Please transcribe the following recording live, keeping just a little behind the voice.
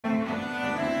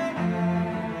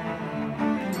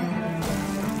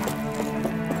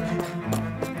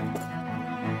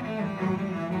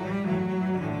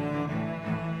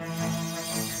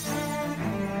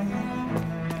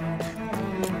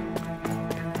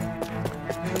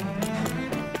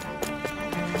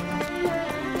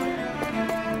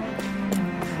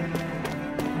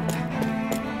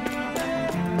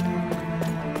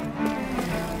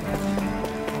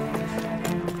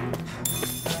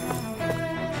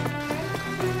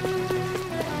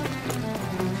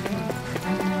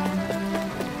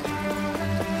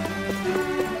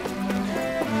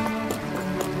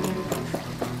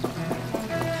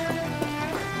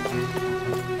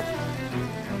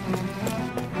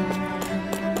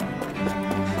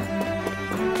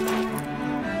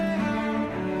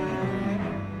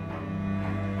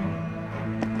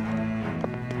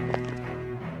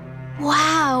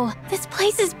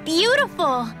place is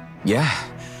beautiful! Yeah,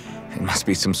 it must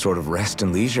be some sort of rest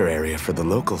and leisure area for the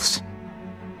locals.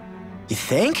 You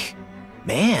think?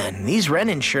 Man, these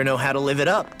Renan sure know how to live it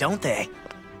up, don't they?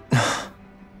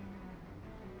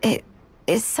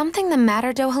 Is something the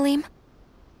matter, Dohalim?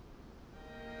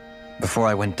 Before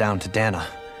I went down to Dana,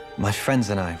 my friends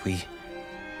and I, we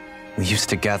used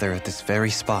to gather at this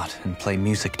very spot and play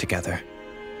music together.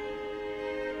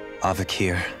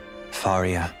 Avakir,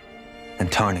 Faria,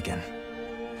 and Tarnagin.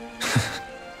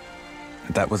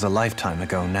 That was a lifetime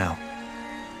ago now.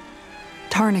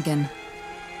 Tarnagin.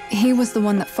 He was the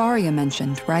one that Faria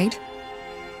mentioned, right?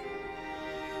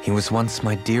 He was once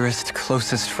my dearest,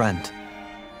 closest friend.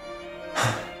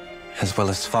 As well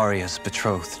as Faria's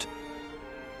betrothed.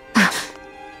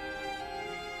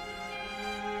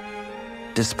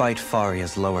 Despite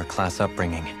Faria's lower-class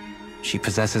upbringing, she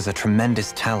possesses a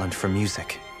tremendous talent for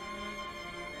music.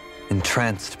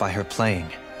 Entranced by her playing,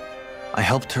 I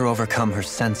helped her overcome her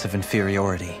sense of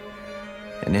inferiority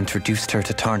and introduced her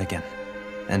to Tarnagin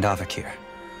and Avakir.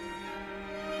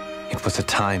 It was a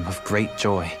time of great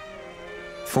joy.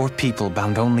 4 people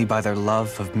bound only by their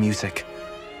love of music,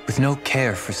 with no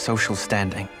care for social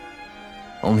standing.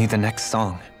 Only the next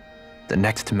song, the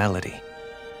next melody.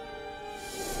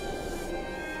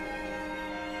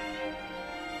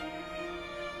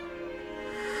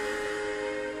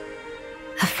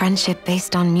 A friendship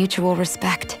based on mutual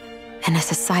respect, and a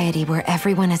society where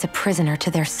everyone is a prisoner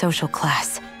to their social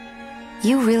class.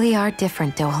 You really are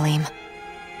different, Dohalim.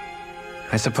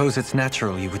 I suppose it's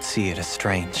natural you would see it as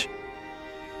strange.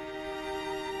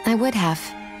 I would have,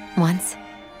 once.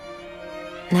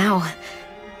 Now,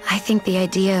 I think the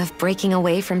idea of breaking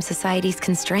away from society's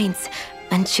constraints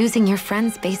and choosing your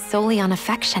friends based solely on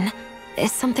affection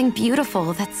is something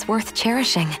beautiful that's worth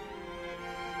cherishing.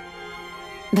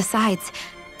 Besides,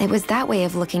 it was that way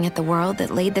of looking at the world that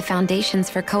laid the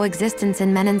foundations for coexistence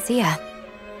in Menancia.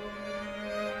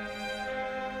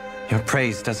 Your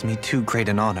praise does me too great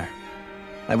an honor.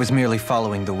 I was merely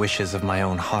following the wishes of my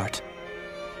own heart.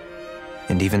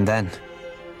 And even then,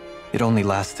 it only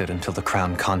lasted until the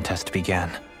crown contest began.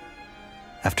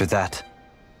 After that,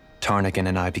 Tarnagin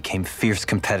and I became fierce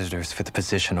competitors for the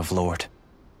position of Lord.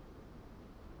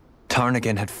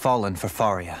 Tarnagin had fallen for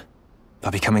Faria. By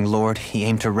becoming Lord, he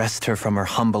aimed to wrest her from her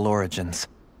humble origins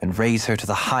and raise her to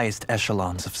the highest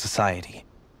echelons of society.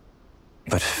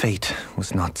 But fate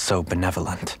was not so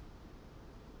benevolent.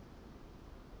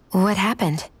 What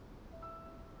happened?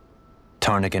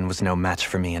 Tarnagin was no match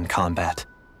for me in combat.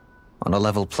 On a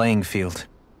level playing field,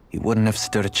 he wouldn't have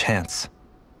stood a chance.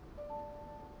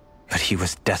 But he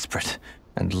was desperate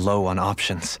and low on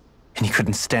options, and he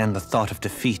couldn't stand the thought of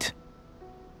defeat.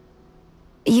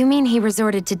 You mean he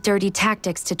resorted to dirty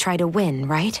tactics to try to win,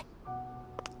 right?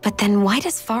 But then why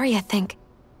does Faria think...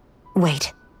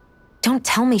 Wait, don't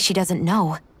tell me she doesn't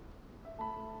know.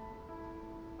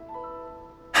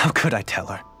 How could I tell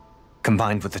her?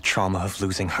 Combined with the trauma of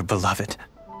losing her beloved,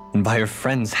 and by her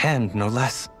friend's hand, no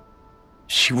less,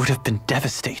 she would have been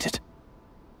devastated.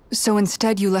 So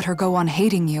instead you let her go on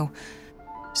hating you,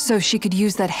 so she could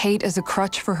use that hate as a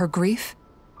crutch for her grief?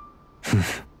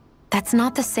 That's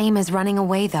not the same as running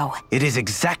away, though. It is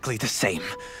exactly the same.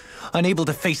 Unable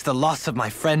to face the loss of my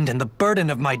friend and the burden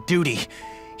of my duty,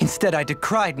 instead I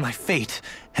decried my fate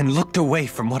and looked away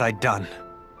from what I'd done.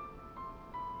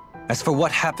 As for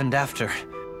what happened after,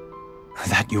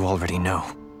 that you already know.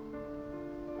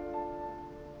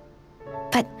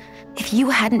 But if you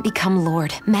hadn't become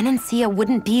Lord, Menancia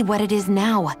wouldn't be what it is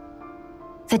now.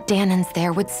 The Danans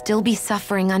there would still be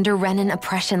suffering under Renan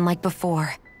oppression like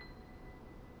before.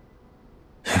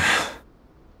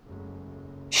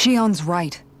 Shion's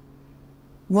right.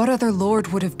 What other lord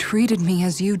would have treated me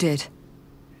as you did?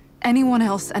 Anyone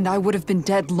else and I would have been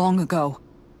dead long ago.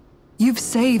 You've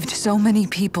saved so many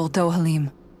people,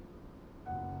 Dohalim.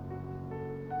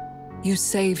 You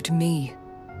saved me.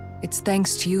 It's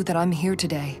thanks to you that I'm here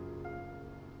today.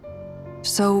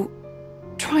 So,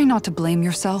 try not to blame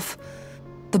yourself.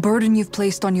 The burden you've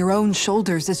placed on your own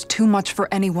shoulders is too much for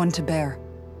anyone to bear.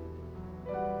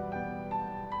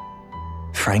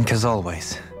 Frank as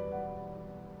always.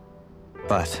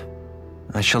 But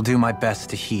I shall do my best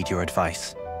to heed your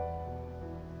advice.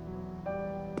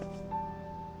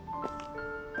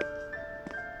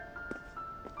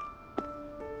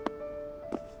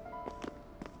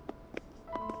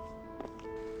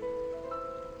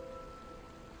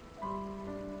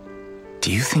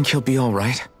 Do you think he'll be all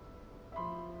right?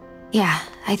 Yeah,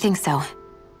 I think so.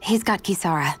 He's got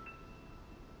Kisara.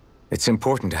 It's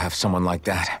important to have someone like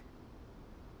that.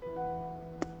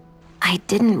 I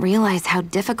didn't realize how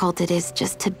difficult it is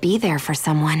just to be there for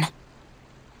someone.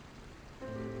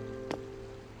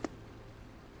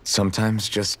 Sometimes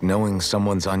just knowing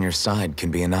someone's on your side can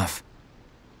be enough.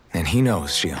 And he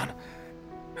knows, Xion.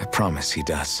 I promise he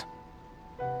does.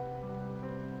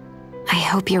 I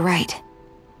hope you're right.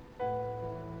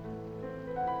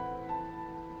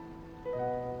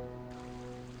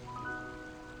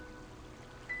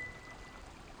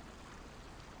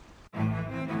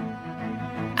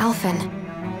 Alphen.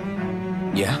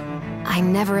 Yeah? I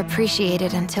never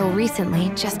appreciated until recently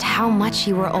just how much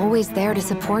you were always there to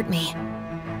support me.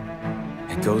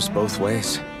 It goes both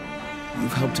ways.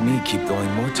 You've helped me keep going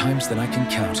more times than I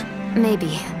can count.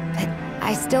 Maybe, but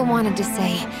I still wanted to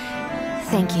say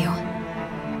thank you.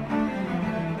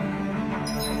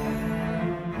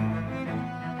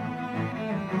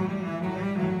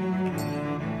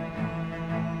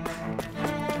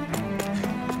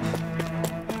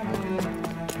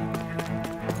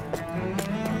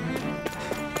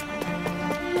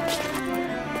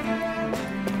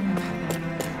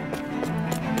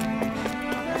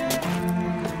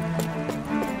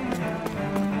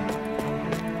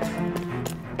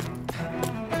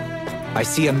 I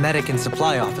see a medic and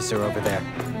supply officer over there.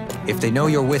 If they know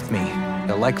you're with me,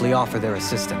 they'll likely offer their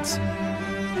assistance.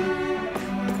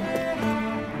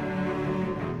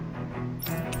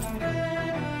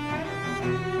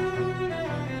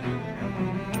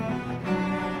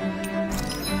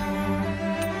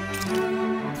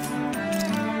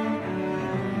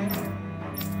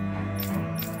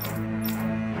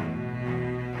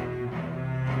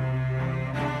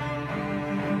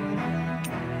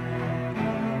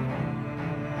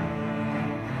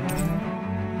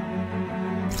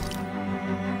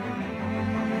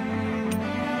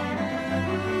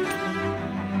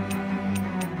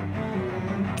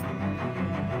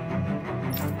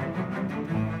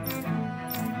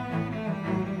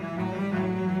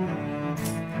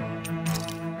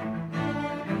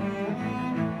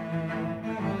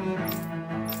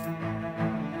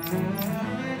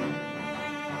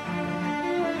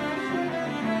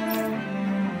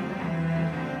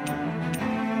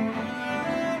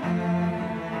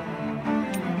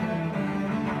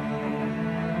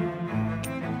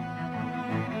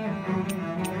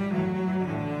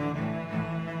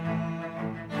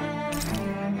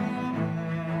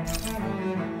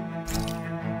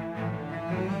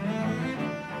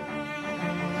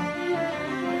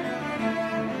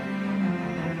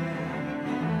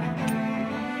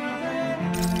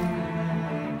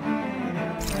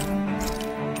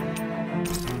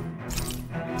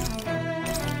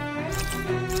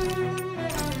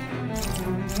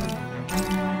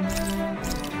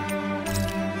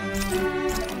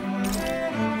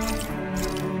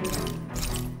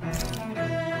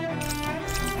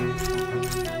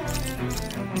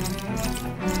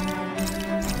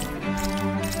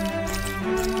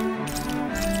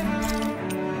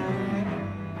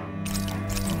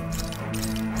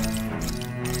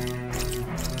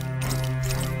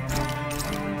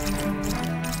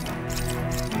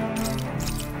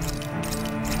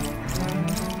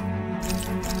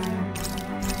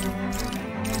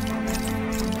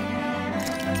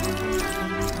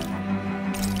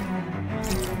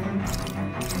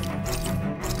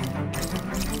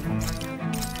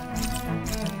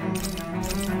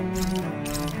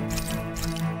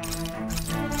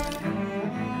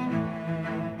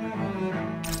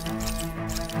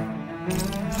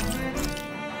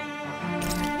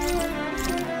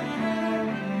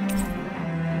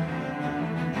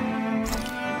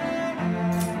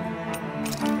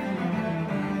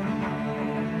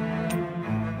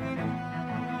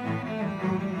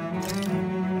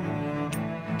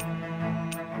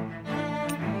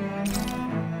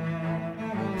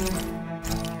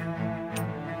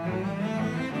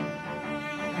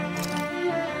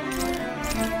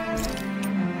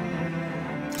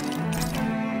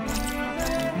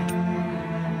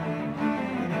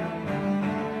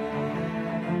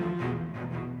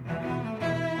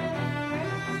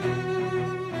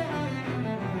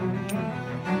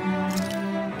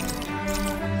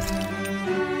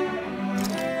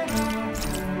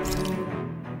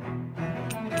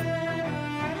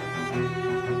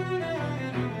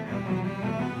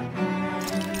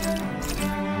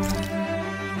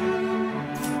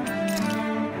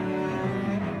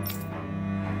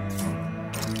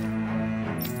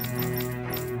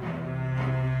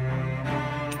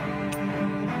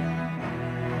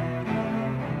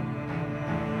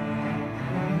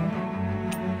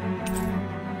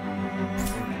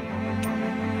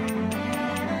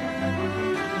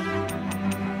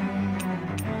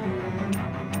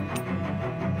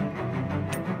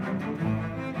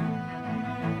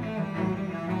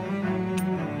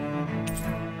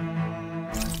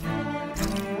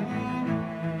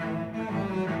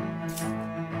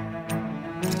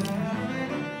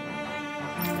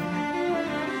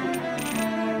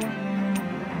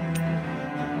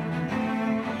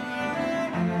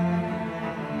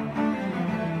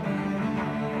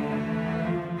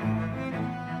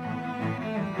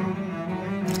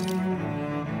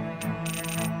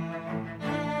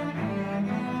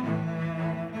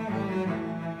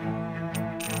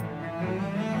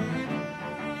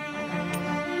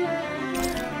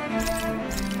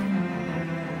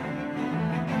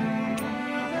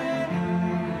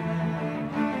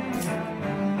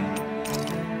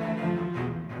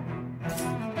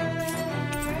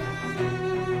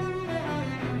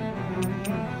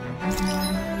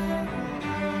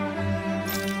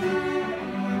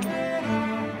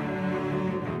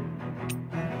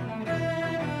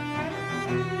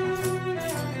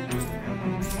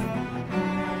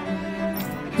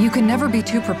 You can never be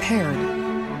too prepared.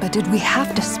 But did we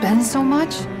have to spend so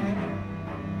much?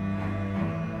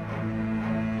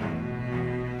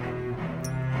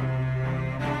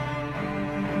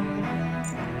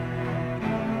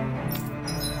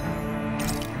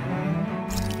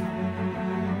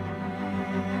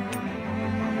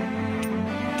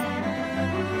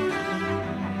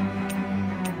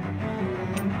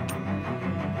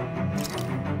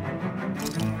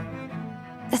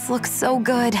 This looks so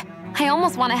good. I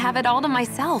almost want to have it all to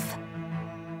myself.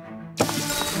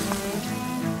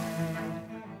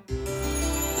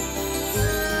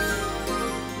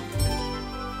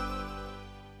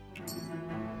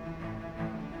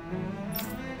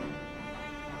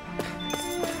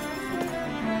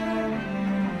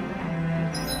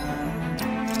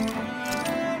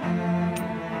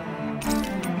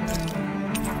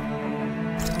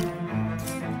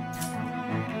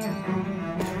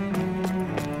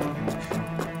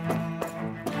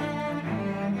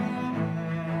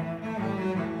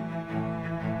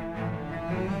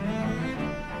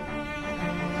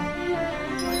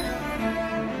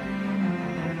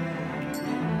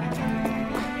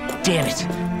 Damn it!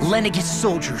 Lenegis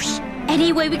soldiers!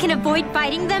 Any way we can avoid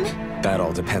fighting them? That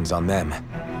all depends on them.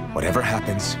 Whatever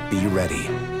happens, be ready.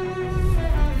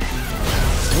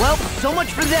 Well, so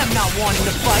much for them not wanting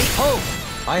to fight. Ho!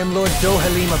 I am Lord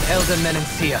Dohalim of Elden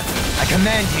Menencia. I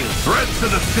command you. Threats to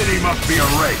the city must be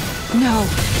erased. No.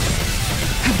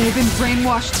 Have they been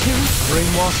brainwashed too?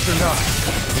 Brainwashed or not,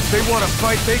 if they want to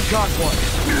fight, they got one.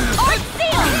 Art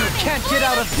seal! Can't get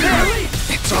out of there!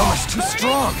 It's almost too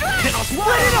strong.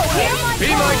 Be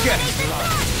my guest.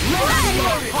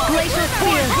 Glacier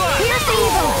Spear! Pierce the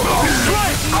evil!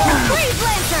 Freeze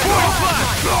Lancer!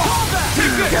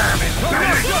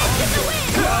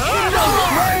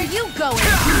 Where are you going?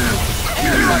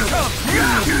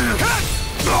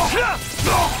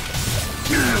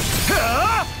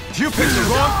 You picked the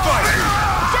wrong fight.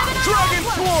 Dragon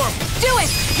Swarm! Do it!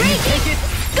 Take it!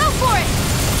 Go for it!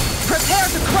 Prepare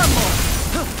to crumble!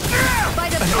 By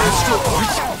the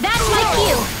That's my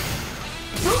cue!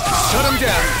 Shut him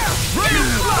down.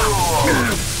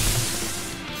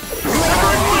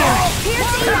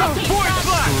 Pierce the evil! Void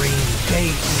Blast! Green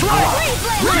Base. Freeze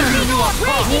Lancer!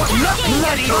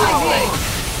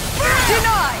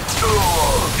 Denied!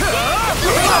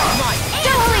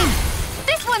 Dohalim!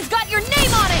 This one's got your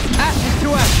name on it! Ashes to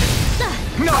ashes.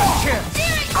 No chance.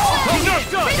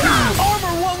 Enough done.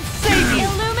 Armor won't save you!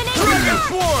 Illuminate Dragon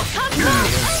Swarm! Come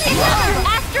close!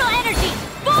 Astral energy!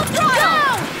 Full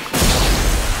throttle!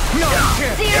 No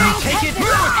chance. Searing Take it.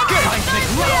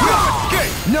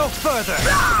 Escape! No further.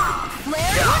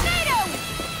 Flare tornado!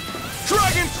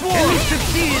 Dragon Swarm! Elusive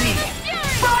deity.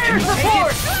 Fire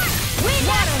support! Wind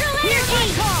astral energy!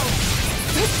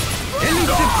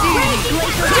 Elusive deity.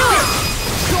 Do it!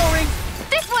 Soaring.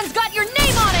 This one's got your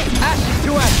name on it! Ashes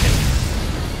to ashes.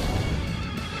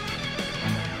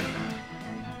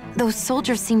 Those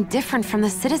soldiers seem different from the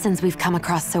citizens we've come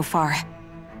across so far.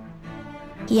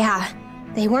 Yeah,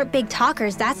 they weren't big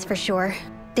talkers, that's for sure.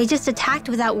 They just attacked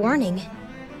without warning.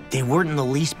 They weren't in the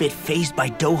least bit fazed by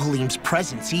Dohalim's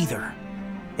presence either.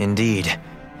 Indeed.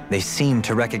 They seem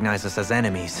to recognize us as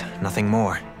enemies, nothing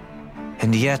more.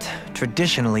 And yet,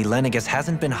 traditionally, Lenegis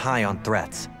hasn't been high on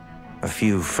threats. A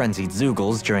few frenzied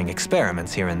Zeugles during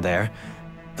experiments here and there,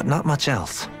 but not much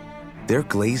else. Their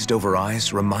glazed-over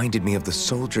eyes reminded me of the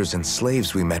soldiers and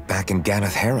slaves we met back in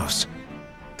Ganath Haros.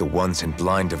 The ones in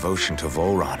blind devotion to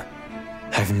Volron.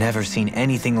 I've never seen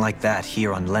anything like that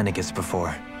here on Lenegis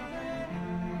before.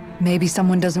 Maybe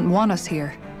someone doesn't want us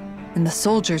here, and the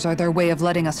soldiers are their way of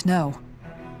letting us know.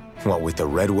 What with the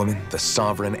Red Woman, the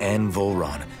Sovereign, and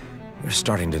Volron, we're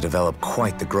starting to develop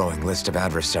quite the growing list of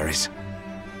adversaries.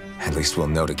 At least we'll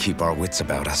know to keep our wits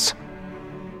about us.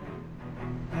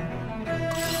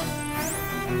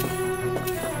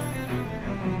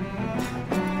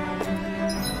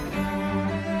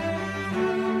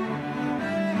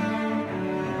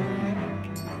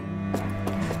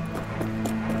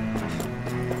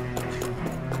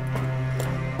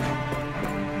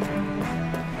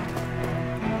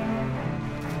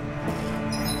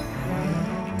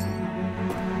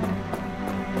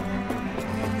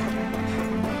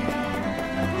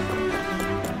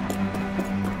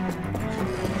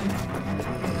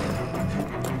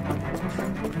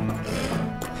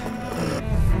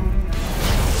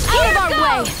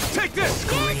 Take this!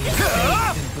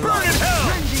 Burn in hell!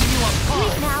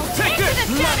 Take this!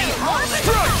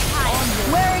 Strike!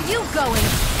 Where are you going?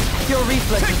 Your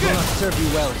reflexes Take will this! not serve you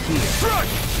well here. Strike!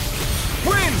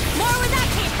 Wind! More where that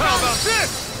came How from! about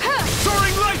this?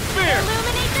 Soaring Light Spear!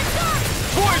 Illuminate the dark!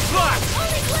 Void Blast!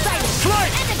 Only glitter!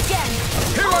 Slice! And again!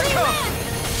 Here I come!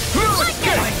 No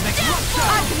escape!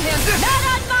 Not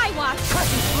on my watch!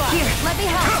 Here, let me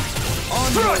help!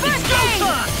 Strike! First aid!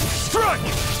 Strike!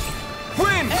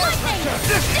 Win!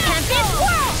 Champion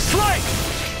World! Slay!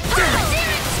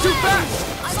 Too fast!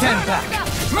 Stand back.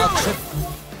 I'll trip.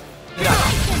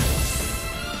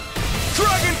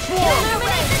 Dragon Swarm!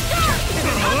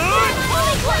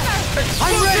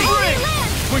 I'm ready!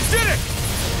 We did it!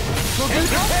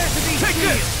 Take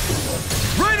this!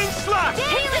 Raining Slash!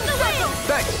 Healing the wind!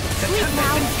 Thanks! Sleep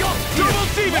now! Double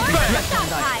Demon Bang!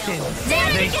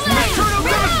 Eternal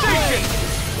Devastation!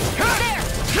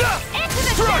 Into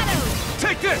the Strike! shadows!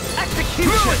 Take this!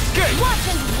 Execution! No escape! Watch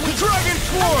and bleed! Dragon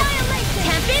Swarm! Annihilation!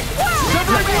 Champion World!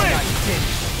 Severing Wind!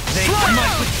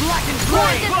 Slide! with blackened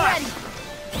Blade is ready!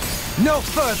 No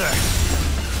further!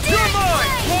 You're mine!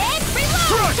 Hit! Reload!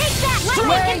 Strike! Take that! Strike!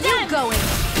 Where are you going?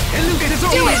 It's Do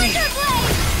over! it!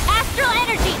 Blade! Astral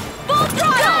energy! Full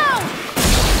throttle!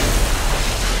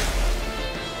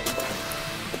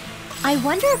 I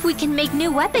wonder if we can make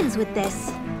new weapons with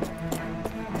this.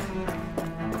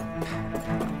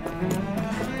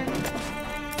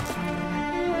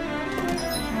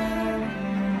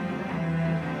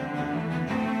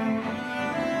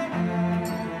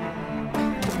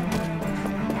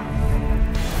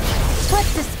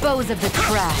 Let's dispose of the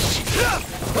trash.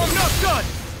 I'm not done!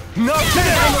 Not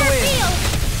today!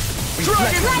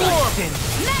 Dragon Swarm!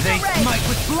 They smite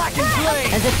with blackened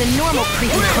blade! As if the normal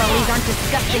creepy crawlies aren't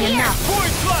disgusting enough.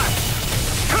 Void Slash!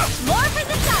 More for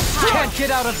the sun! Can't get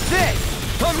out of this!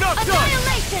 I'm not done!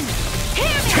 Annihilation!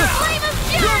 Hear me! Flame of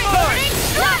fury! Burning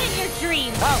blood in your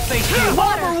dreams! I'll face you!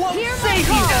 Water won't save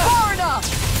you! Far enough!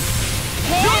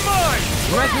 You're mine!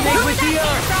 Resonate with the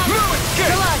earth! No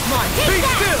escape! Stalagmite! Be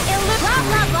still! Blah,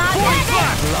 blah, blah! Void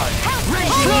Slash! Blood!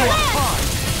 Raging you you apart!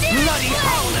 Bloody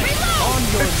howling! On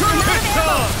your Eternal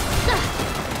Victor!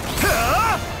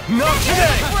 Not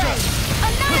today!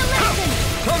 Annihilation!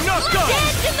 I'm not done!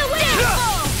 Dance in the wind!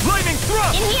 Lightning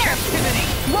Thrust! In here! activity!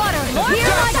 Water! Here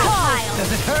my pile!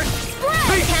 Does it hurt?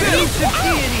 Be Champion still!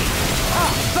 Deity!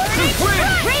 Burning Wind!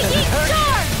 Raging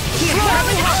Storm! Here,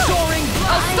 soaring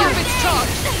I'll stop its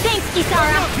charge! Thanks,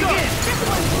 Kisara!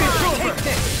 It's over! Take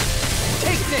this!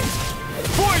 Take this!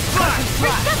 Void Slash!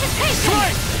 Resuscitation!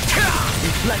 Strike!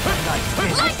 Reflect on thy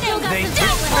sin! Lightning! They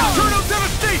Downfall! Eternal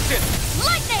Devastation!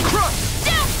 Lightning! Crush!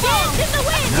 Downfall! Dance in the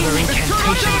wind! Another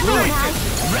incantation ruined!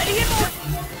 Ready and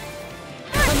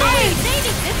Hey,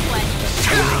 maybe this one!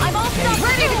 I'm all set!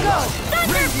 Ready to go!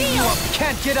 Thunder Field!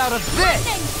 Can't get out of this!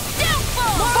 Lightning!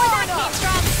 Downfall! More that came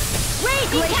from!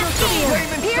 Raging Cascade!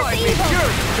 Pierce evil!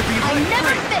 I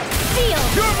never fit! Seal!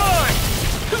 You're mine!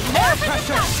 More for the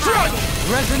sun! Strike!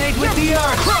 Resonate with the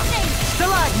earth! Lightning!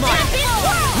 Stalagmite! Champion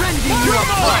World! Rending you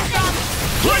apart!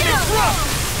 Lightning Thrust!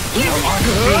 Here's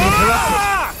another! Being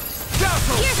interrupted!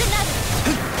 Dazzle! Here's another!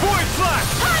 Void Slash!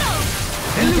 Puddle!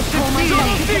 Elusive Double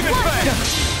deity! Demon Bang!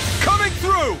 Coming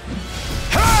through!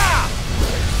 Ha!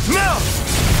 Now!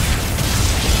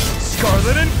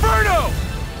 Scarlet Inferno!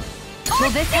 Will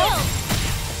this help?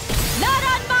 Not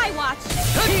on my watch!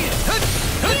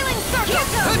 Healing circle!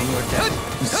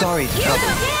 I'm sorry to trouble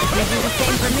you. They do the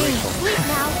same for me. Sleep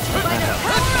now. By the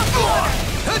power of water!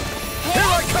 Here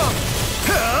I come!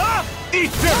 Ha!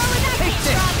 Eat this! Take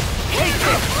this! Take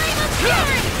this! Flame of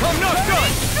fury! I'm not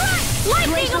done!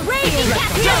 Lightning raging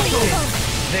cascade!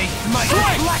 They smite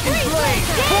Strike! with blackened blade!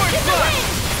 Void Dance in the Slash! wind!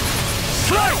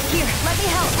 Strike! Here, let me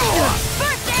help.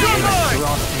 First You're aid! mine!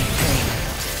 Frost and pain.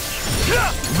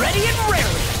 Ready and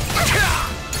rarely!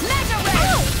 Mega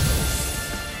ray!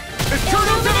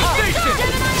 Eternal Devastation!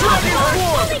 Dragon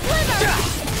Swarm! Holy Glimmer!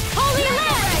 Holy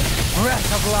Land! Breath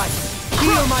of life!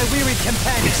 Heal my wearied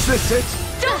companion! Is this it?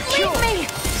 Don't leave me!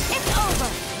 It's over!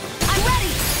 I'm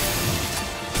ready!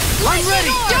 I'm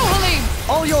ready! Dohalim!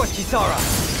 All yours, Kisara!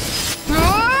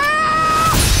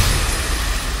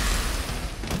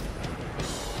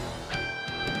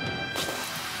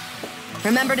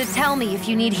 Remember to tell me if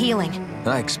you need healing.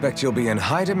 I expect you'll be in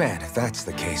high demand if that's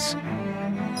the case.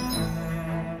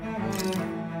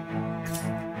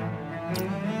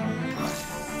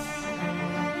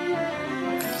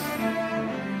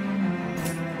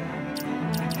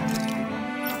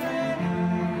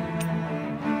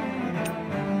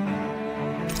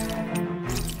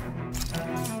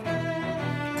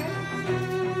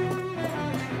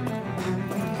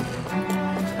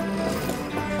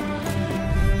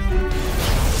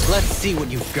 Let's see what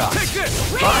you've got. Take this!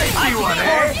 I see one,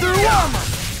 eh? Through armor!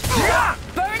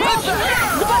 Burn up!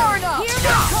 Burn up! Here we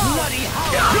go! Bloody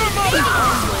hell! Your mother!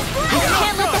 I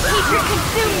can't let the teacher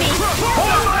consume me!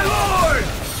 Oh my lord!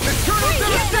 Eternal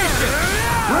Devastation!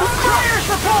 Fire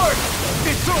support!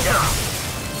 It's over!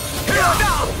 Here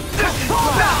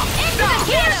Into the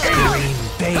hero!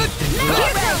 Bathed in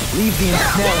blood. Leave the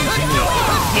ensnaring to me.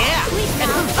 Yeah, and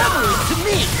the level to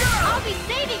me. I'll be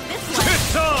saving this one!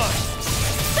 It's on!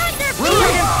 Thunder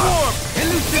Dragon Beam! form!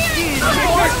 Elusive deity. There!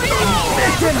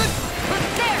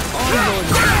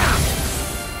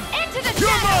 Into the You're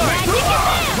shadow! mine! Magic is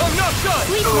in! I'm not done!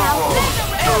 Sleep now!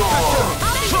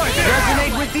 Try this!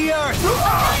 Resonate with the earth.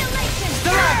 Annihilation!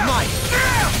 Stalagmite.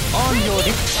 On your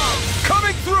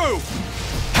Coming through!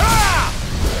 Ha!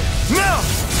 Now!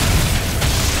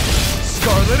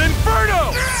 Scarlet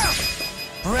Inferno!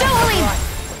 Dohalim!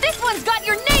 This one's got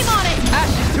your name on it!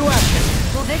 ashes to ashes.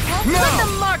 Will this help? Now! Let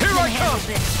the marksman Here I handle come!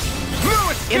 this! No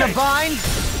escape! In a bind.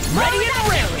 Ready and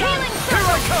raring. Healing Here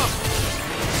I come!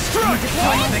 Strike!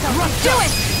 Do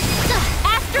it!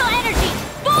 Astral energy!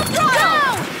 Full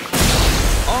throttle!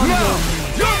 On Now!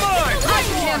 your You're mine! I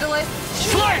can handle it!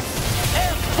 Slice!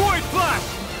 Void Flash!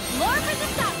 Lord for the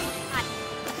sun!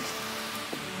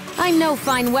 I know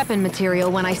fine weapon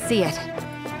material when I see it.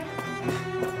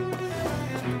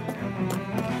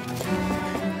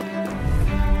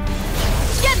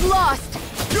 Get lost!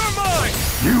 You're mine!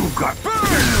 You got Burn!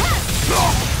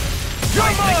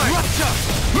 You're mine!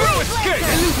 No escape!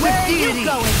 Where are you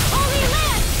going? Holy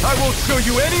land! I won't show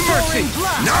you any mercy!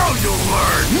 Now you'll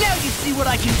learn! Now you see what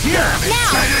I can do. Now,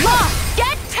 lost!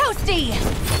 Get toasty!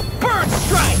 Burn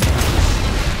strike!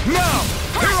 Now!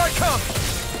 Here I come!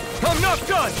 I'm not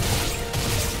done!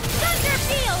 Thunder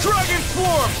field! Dragon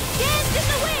Swarm! Dance in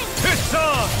the wind! It's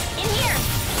on! In here!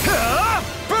 Ah!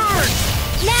 Burn!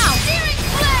 Now! Searing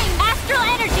flame! Astral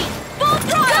energy! Full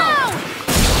throttle!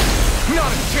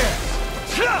 Not a chance!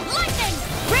 Lightning!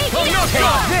 I'm Radiant not storm!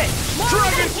 done! This.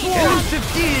 Dragon Swarm! Elusive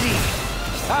deity.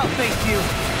 I'll face you.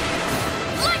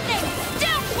 Lightning!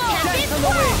 Downfall! Dance It's on the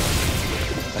wind.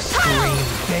 A scream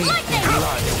bathed in Lightning!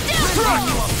 blood.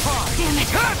 Downfall! Damn it.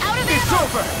 Out of It's ammo!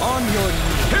 over! On your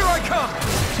knees. Here I come!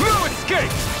 No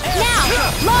escape! Now!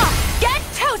 Lost! Get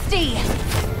toasty!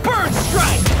 Burn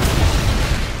strike.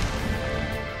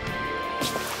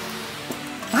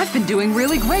 I've been doing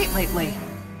really great lately.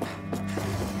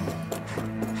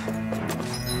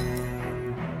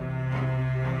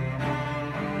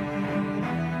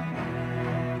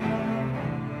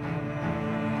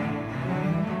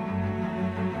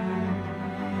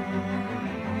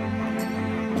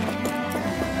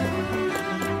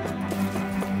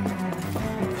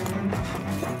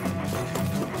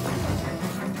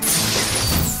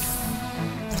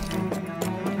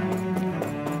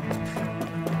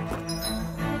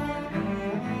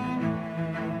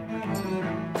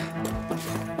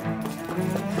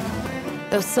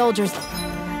 Those soldiers...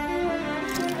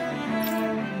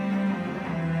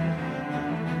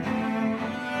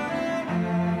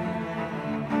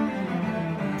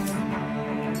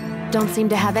 don't seem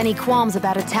to have any qualms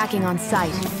about attacking on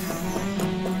sight.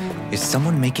 Is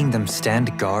someone making them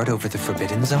stand guard over the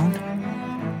Forbidden Zone?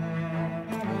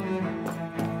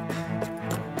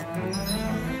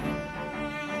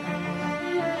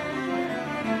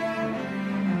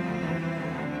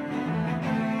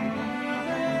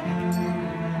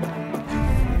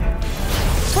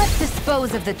 Let's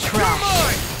dispose of the trash.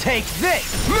 Mine! Take this.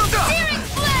 Searing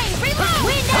flame! Reload!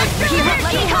 Wind astral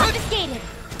energy confiscated!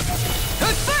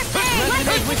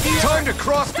 Resonate with the Time to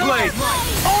cross blade!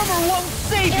 armor won't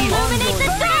save you. Illuminate the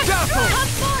dark! Dazzle! I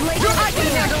can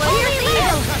handle it! Here's the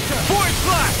needle! Void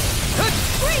Flash!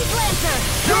 Freeze Lancer!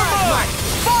 You're mine!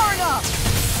 Far enough.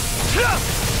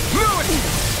 Lewis!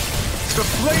 The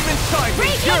flame inside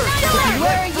me! Radiant Yours! Knight!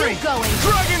 Where are you going?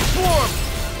 Dragon Swarm!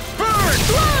 Burn!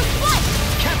 Close flight!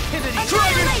 Captivity.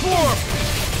 Dragon Swarm!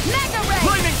 Mega Ray!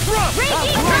 Lightning Thrust!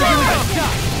 Raging Here you Fire! go!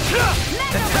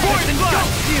 Mega Void Ray!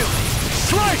 Flash! You.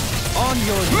 Slice! On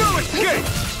your No knees. escape!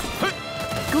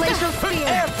 Glacial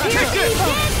Spear! Take Here's this!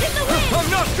 Dance in the wind! I'm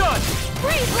not done!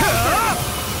 Freeze Lancer!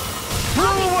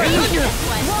 Blow away!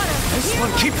 Water! This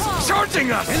one keeps charging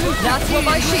us! That's what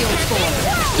my shield's for.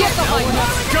 Get behind me.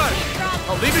 Got it!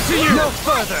 I'll leave it to you! No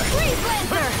further. Freeze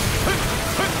Lancer!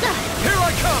 Here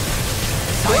I come!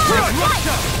 Close flight!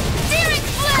 Searing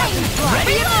flame!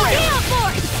 Ready and Reload! ready. Heal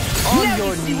Force! On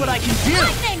your see what I can do.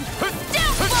 Lightning!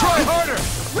 Downfall! Try harder!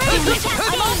 Raging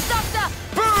I'm all stuffed up!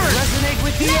 Burn! Resonate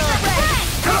with the Mega earth.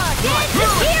 Ray!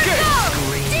 Here escape. goes!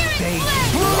 Scream, Searing baby.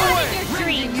 flame! Blow Not away. in your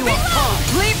dream! You Reload! apart.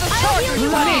 Leave the charger to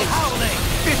Bloody me. howling.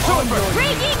 It's over!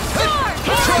 Raging Sword!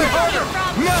 Try harder!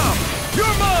 Now!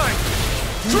 You're mine!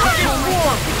 Dragon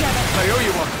Swarm! I owe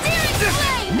you one! Searing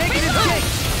flame! Negative Reload! gate.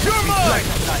 You're mine!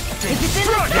 If it's in the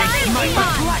Strike! sky, it's Might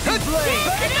mine! black and blade.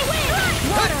 Dance in the wind!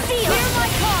 Water! Hear my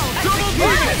call! Double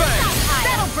Bleeding Fang!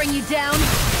 That'll bring you down!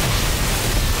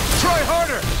 Try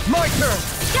harder! My turn!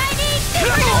 Chinese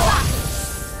Super!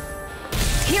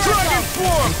 Here I Dragon go!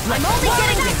 Swarm! I'm only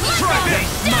getting Dragon!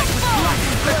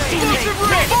 Explosive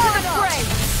ray! Forward spray!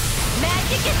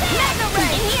 Magic is Mega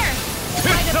Ray! In here!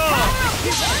 It's on!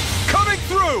 Coming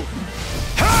through!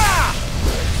 Ha!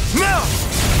 Now!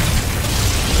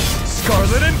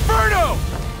 Scarlet Inferno!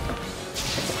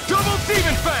 Double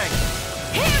Demon Fang!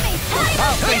 Hear me!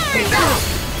 I'll face Here it. we go!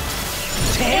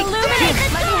 Take Illuminate this!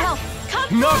 the Let me help! Come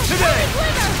Not forth, today.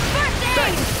 Glimmer! First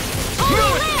aid! No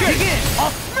Holy escape! Land!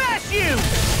 I'll smash you!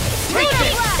 Take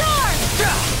this! Storm!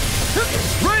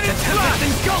 Radiant Blast!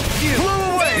 Engulfs you! Blew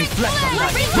away! Reflect on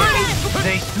light!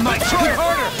 They smite! Try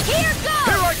harder! Here goes!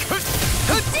 Here I come!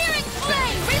 Searing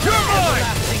flame! You're mine!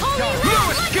 Holy No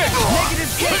Land! escape!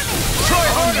 Negative Try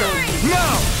harder!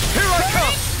 Now! Here I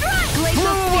come! Glacial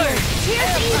Blew away!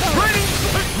 Here's evil! Radiant!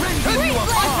 Great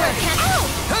Blaster! Ow!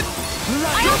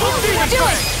 I Double will Demon do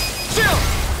Fang! it! Chill!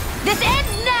 This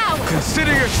ends now!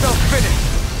 Consider yourself finished!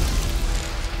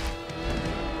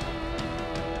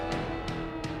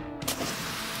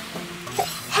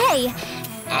 Hey!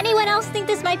 Anyone else think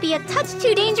this might be a touch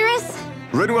too dangerous?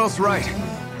 Ridwell's right.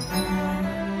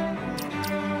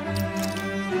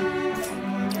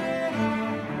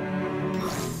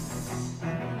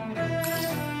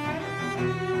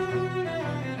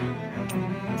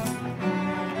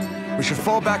 We should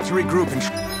fall back to regroup and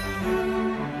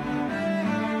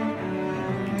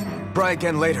try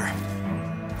again later.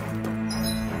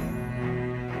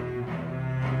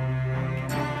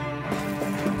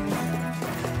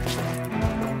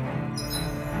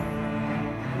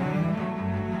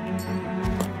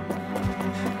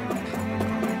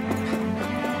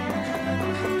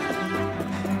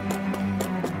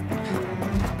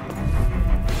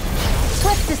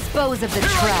 Let's dispose of the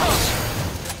trash.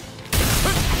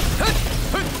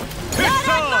 Not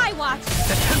on my watch!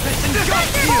 Defender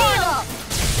Seal!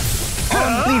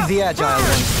 Leave the agile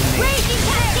ones to me. Raging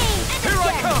Cascade! Here I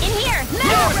come! In here! No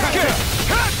Mega Ray! escape!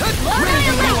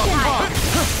 Raising Electride!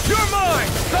 You're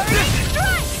mine!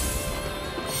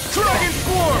 Strike! Dragon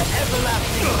Swarm!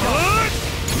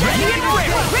 Radiant Ray!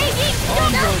 Raging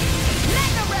Thunder!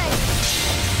 Mega Ray!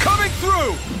 Coming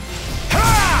through!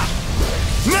 Ha!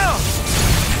 Now!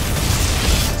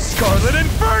 Scarlet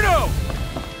Inferno!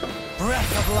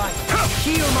 Breath of life.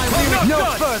 Heal my weary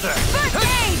no further! First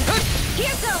aid!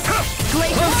 Here goes!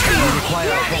 Glacial Let's go.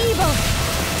 Spear! Here's evil!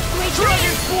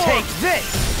 Dragon Retreat! Swarm! Take this!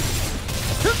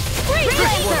 Free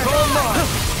Laser! All mine!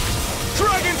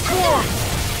 Dragon Swarm!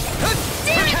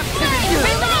 Demon Flame!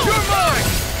 Release! You're mine!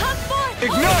 Come forth!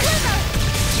 Ignite! Holy River!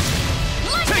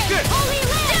 Lightning! Take this! Holy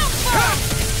Land!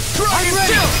 Dragon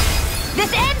Shield!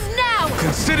 This ends now!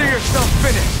 Consider yourself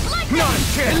finished! Lightning! Not a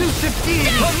chance! Elusive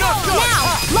deity! I'm not done!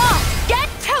 Now! Law! Get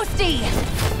toasty!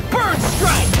 Burn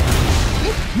Strike!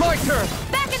 My turn!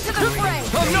 Back into the fray!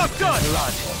 I'm not done! It's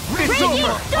Raging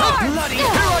over! Storm! Bloody! Here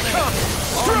I come!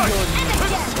 Strike! And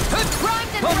again!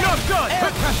 Primed and I'm ready! not done!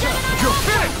 You're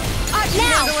finished!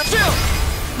 Now! Chill!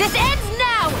 This ends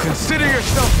now! Consider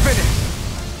yourself finished!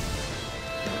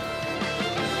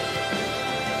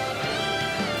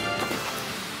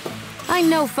 I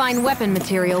know fine weapon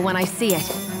material when I see it.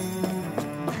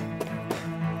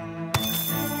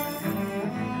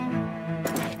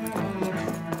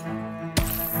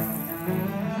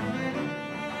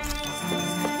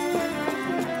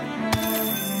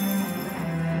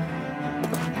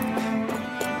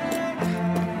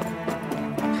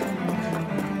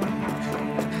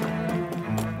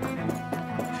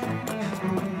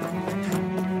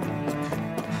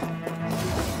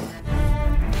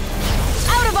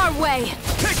 Out of our way!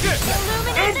 Take this!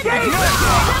 Illuminate the Engage!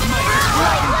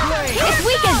 It's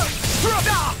weakened!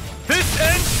 This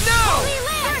ends now! Holy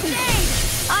Land!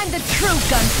 I'm the true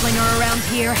gunslinger around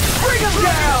here. Bring him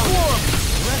down!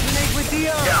 Resonate with the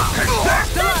earth!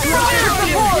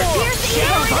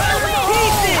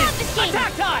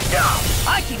 Attack time!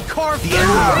 I can carve the Here I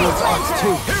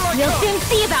You'll come! soon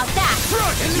see about that!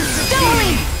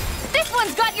 Story! This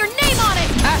one's got your name on it!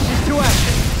 Ashes to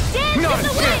ashes! Dance Not in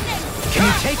the a chance. wind! Can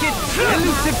you take it?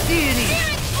 Elusive deity!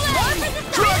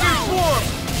 Dragon Swarm!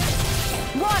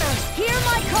 Water, hear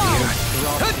my call!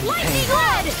 Lightning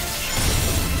lead!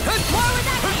 More where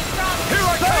that came from! Here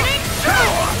I come!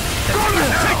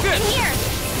 Take In this! here!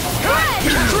 Red!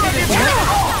 Dragon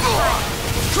Swarm!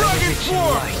 Dragon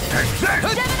Swarm!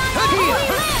 Gemini Holy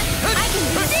Land! I can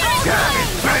do this!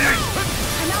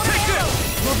 Take this!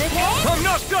 Will this hit? I'm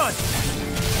not done!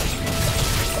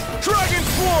 Dragon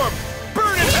Swarm!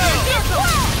 Burn in hell!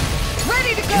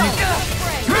 Ready to go!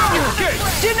 No escape!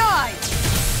 Denied!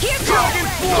 Here's Dragon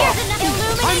Swarm! Here's another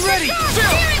illuminated I'm ready!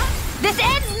 This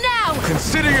ends now!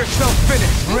 Consider yourself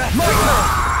finished! My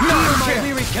turn! Heal my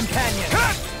weary companion.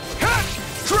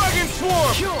 Dragon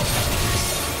Swarm!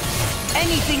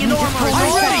 Anything in armor is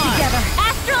All ready. together.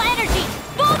 Astral energy.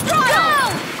 Full throttle. Go!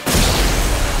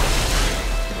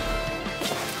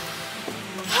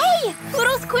 Hey,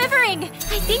 Poodle's quivering.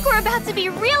 I think we're about to be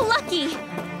real lucky.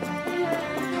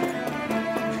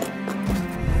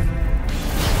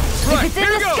 If it's in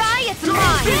the sky, it's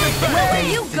mine. Where are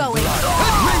you going?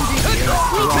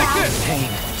 Take this!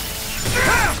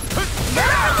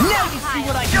 Now you see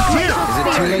what I can do. Is it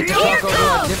too late to talk over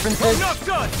our differences? I'm not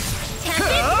done!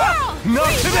 Tempest Whirl. Not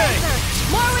Freeze today. Laser.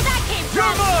 More where that came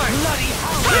You're from. mine! Bloody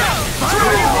Let's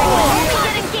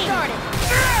get it started.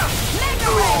 Mega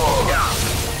Ray.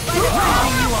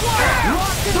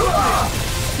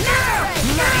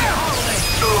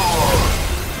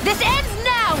 This ends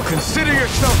now. Consider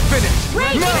yourself finished!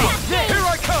 Rage No! Cascade. Here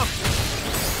I come!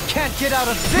 can't get out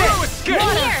of No this. escape!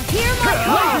 Hear my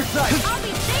call. Sight. I'll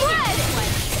be blood.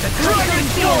 The Dragon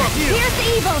Storm. Here's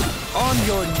evil. On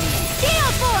your knees. Steel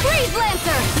Force. Freeze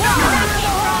Lancer. More where that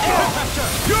came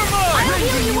from. You're mine! I'll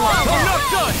heal you all. I'm not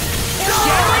done!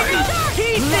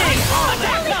 Key thing.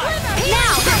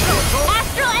 Now,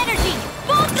 Astral Energy.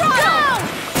 Full throttle.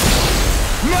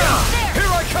 Now! Here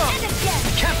I come! And again.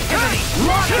 Captivity.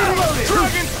 Locked and loaded.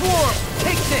 Dragon Swarm!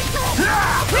 Take this.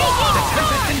 Reheat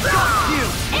Tempest Storm. engulfs you.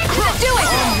 Do it.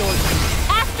 On your knees.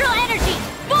 Astral Energy.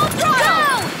 Full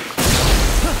throttle.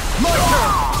 My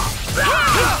turn!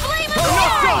 Flame of I'm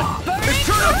not Fury. done!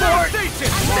 Eternal devastation!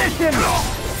 Mission.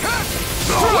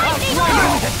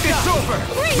 It's over!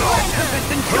 Freeze Lancer. Tempest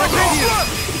engulfs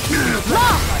you.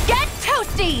 Lost. Get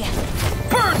toasty.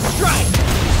 Bird strike.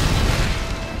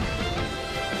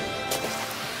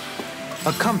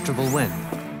 A comfortable win.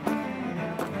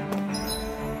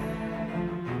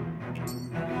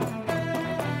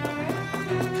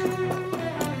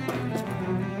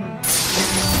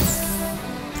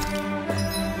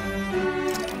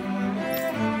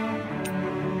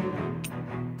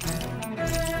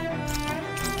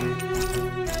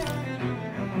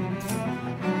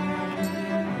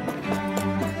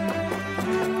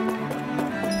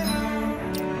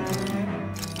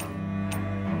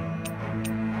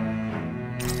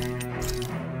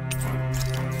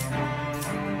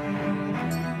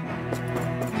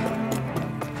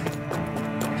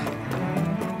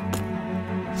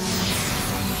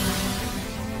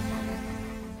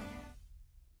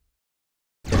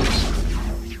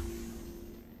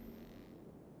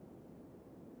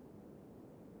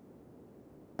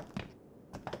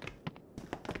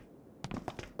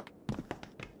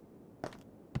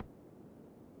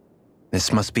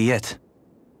 This must be it.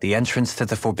 The entrance to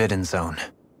the Forbidden Zone.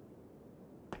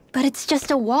 But it's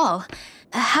just a wall.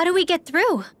 How do we get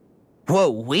through? Whoa,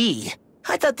 we?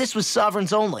 I thought this was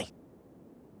Sovereigns only.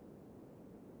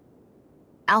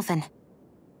 Alphen.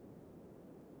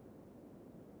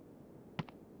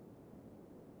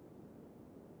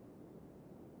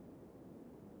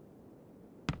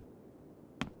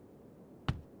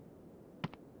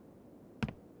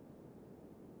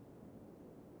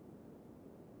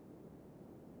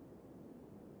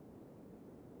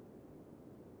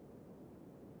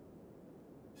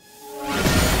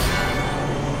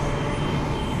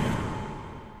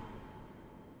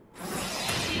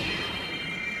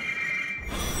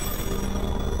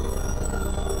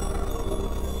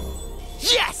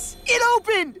 Yes! It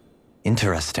opened!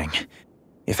 Interesting.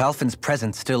 If Alphen's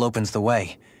presence still opens the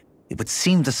way, it would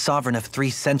seem the Sovereign of 3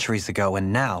 centuries ago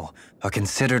and now are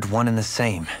considered one and the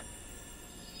same.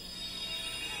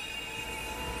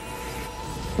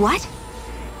 What?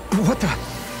 What the?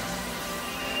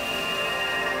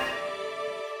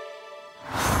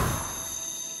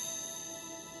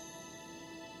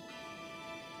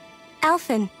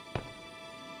 Alphen.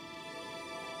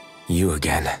 You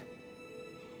again.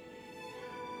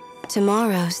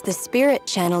 Tomorrow's the spirit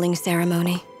channeling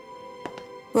ceremony.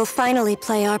 We'll finally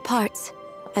play our parts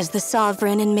as the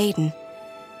Sovereign and Maiden.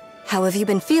 How have you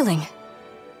been feeling?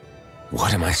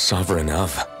 What am I sovereign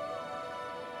of?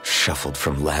 Shuffled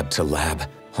from lab to lab,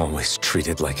 always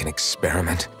treated like an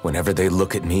experiment. Whenever they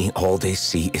look at me, all they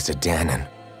see is a Dahnan.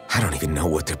 I don't even know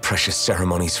what their precious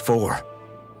ceremony's for,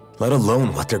 let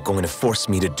alone what they're going to force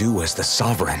me to do as the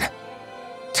Sovereign.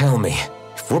 Tell me,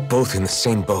 if we're both in the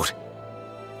same boat,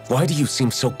 why do you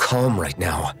seem so calm right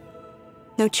now?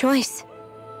 No choice.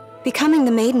 Becoming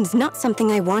the Maiden's not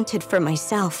something I wanted for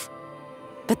myself.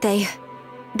 But they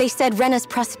said Rena's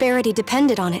prosperity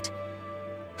depended on it.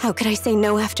 How could I say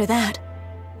no after that?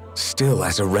 Still,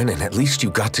 as a Renan, at least you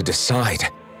got to decide.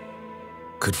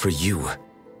 Good for you.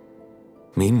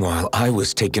 Meanwhile, I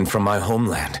was taken from my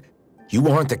homeland. You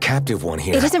aren't the captive one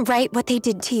here. It isn't right what they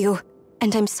did to you.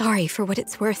 and I'm sorry for what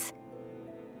it's worth.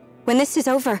 When this is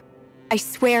over, I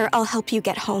swear I'll help you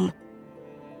get home.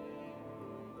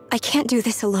 I can't do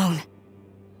this alone.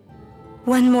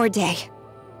 One more day.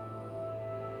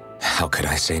 How could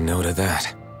I say no to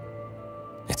that?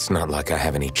 It's not like I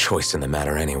have any choice in the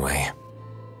matter anyway.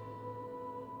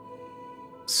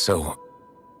 So,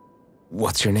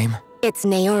 what's your name? It's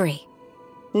Naori.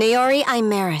 Naori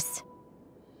Imeris.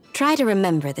 Try to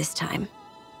remember this time.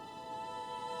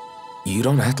 You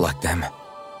don't act like them.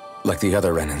 Like the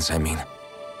other Renans, I mean.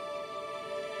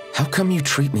 How come you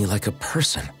treat me like a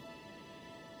person?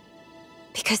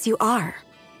 Because you are.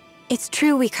 It's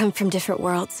true we come from different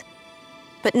worlds.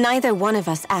 But neither one of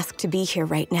us asked to be here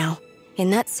right now. In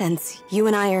that sense, you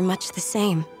and I are much the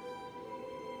same.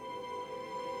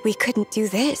 We couldn't do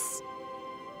this.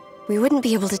 We wouldn't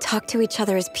be able to talk to each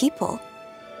other as people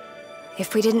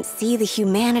if we didn't see the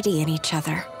humanity in each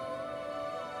other.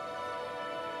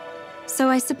 So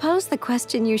I suppose the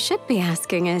question you should be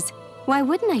asking is, why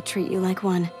wouldn't I treat you like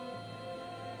one?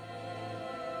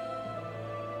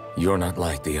 You're not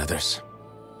like the others.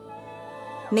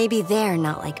 Maybe they're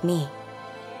not like me.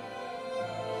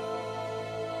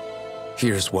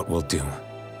 Here's what we'll do.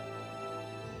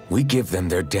 We give them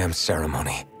their damn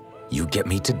ceremony. You get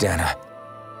me to Dana.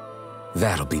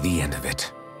 That'll be the end of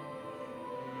it.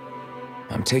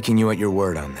 I'm taking you at your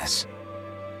word on this.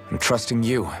 I'm trusting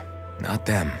you, not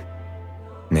them.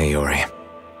 Naori.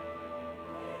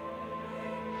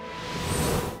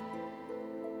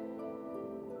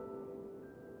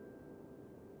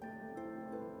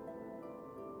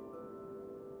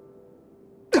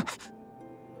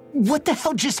 What the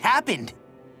hell just happened?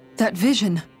 That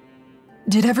vision.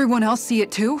 Did everyone else see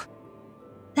it too?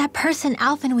 That person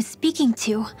Alphen was speaking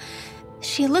to,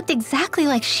 she looked exactly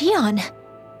like Shion.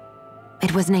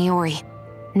 It was Naori.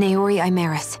 Naori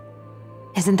Imeris.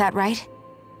 Isn't that right?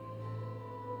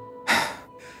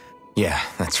 Yeah,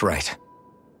 that's right.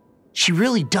 She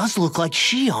really does look like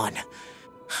Shion.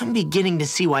 I'm beginning to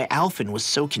see why Alphen was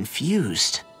so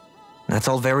confused. That's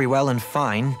all very well and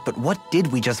fine, but what did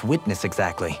we just witness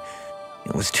exactly?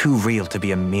 It was too real to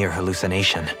be a mere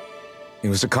hallucination. It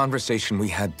was a conversation we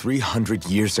had 300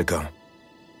 years ago.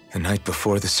 The night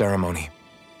before the ceremony.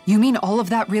 You mean all of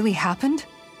that really happened?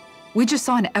 We just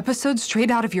saw an episode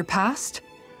straight out of your past?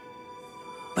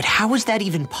 But how is that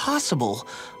even possible?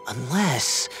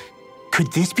 Unless...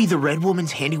 Could this be the Red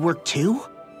Woman's handiwork too?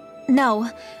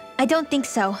 No, I don't think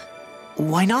so.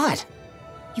 Why not?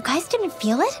 You guys didn't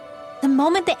feel it? The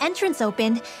moment the entrance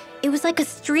opened, it was like a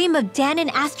stream of Danan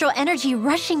astral energy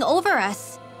rushing over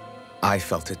us. I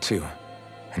felt it too.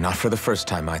 And not for the first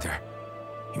time either.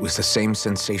 It was the same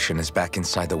sensation as back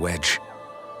inside the wedge.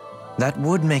 That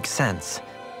would make sense.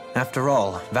 After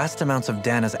all, vast amounts of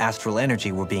Dana's astral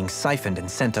energy were being siphoned and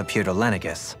sent up here to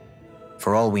Lenegis.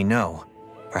 For all we know,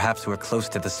 perhaps we're close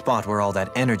to the spot where all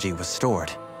that energy was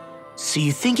stored. So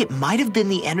you think it might have been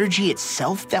the energy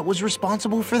itself that was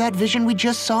responsible for that vision we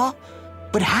just saw?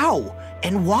 But how?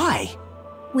 And why?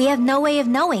 We have no way of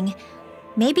knowing.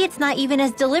 Maybe it's not even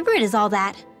as deliberate as all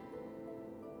that.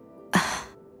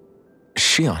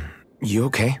 Shion, you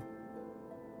okay?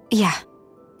 Yeah.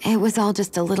 It was all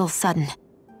just a little sudden.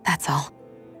 That's all.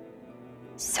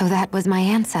 So that was my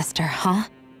ancestor, huh?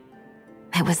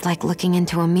 It was like looking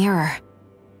into a mirror.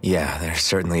 Yeah, there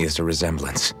certainly is a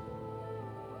resemblance.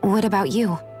 What about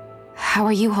you? How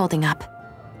are you holding up?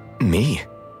 Me?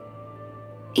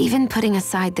 Even putting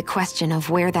aside the question of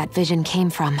where that vision came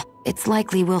from, it's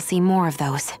likely we'll see more of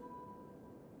those.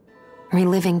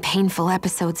 Reliving painful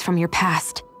episodes from your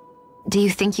past. Do you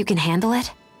think you can handle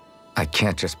it? I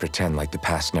can't just pretend like the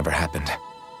past never happened.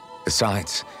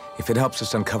 Besides, if it helps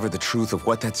us uncover the truth of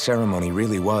what that ceremony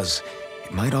really was,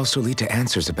 it might also lead to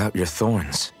answers about your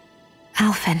thorns.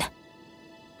 Alphen.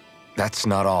 That's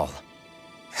not all.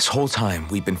 This whole time,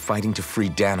 we've been fighting to free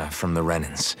Dana from the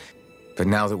Renans. But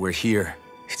now that we're here,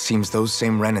 it seems those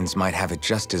same Renans might have it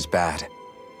just as bad.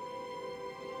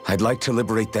 I'd like to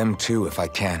liberate them too if I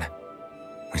can.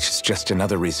 Which is just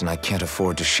another reason I can't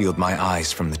afford to shield my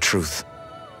eyes from the truth.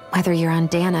 Whether you're on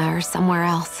Dana or somewhere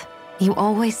else, you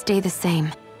always stay the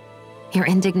same. Your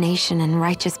indignation and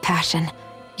righteous passion,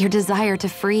 your desire to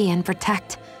free and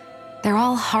protect, they're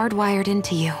all hardwired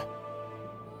into you.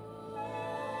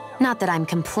 Not that I'm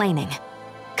complaining.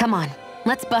 Come on,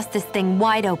 let's bust this thing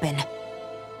wide open.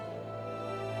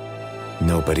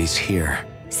 Nobody's here.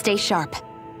 Stay sharp.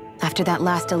 After that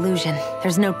last illusion,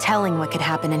 there's no telling what could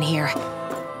happen in here.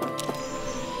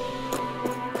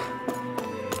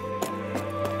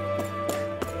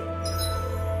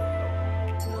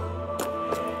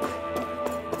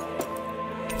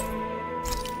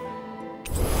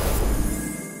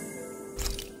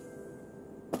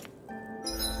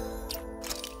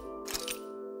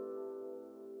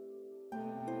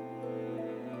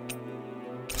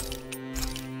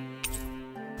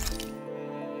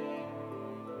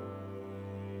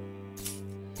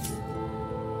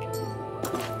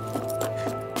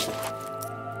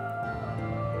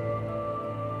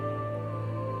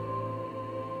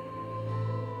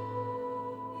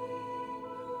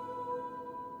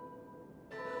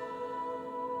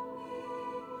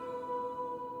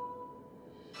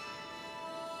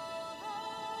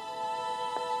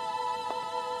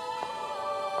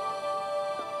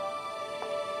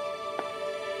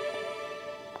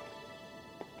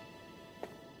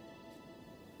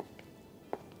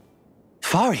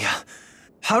 Faria,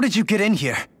 how did you get in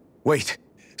here? Wait,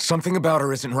 something about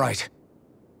her isn't right.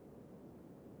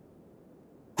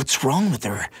 What's wrong with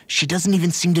her? She doesn't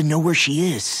even seem to know where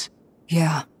she is.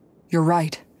 Yeah, you're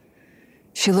right.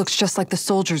 She looks just like the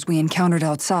soldiers we encountered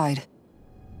outside.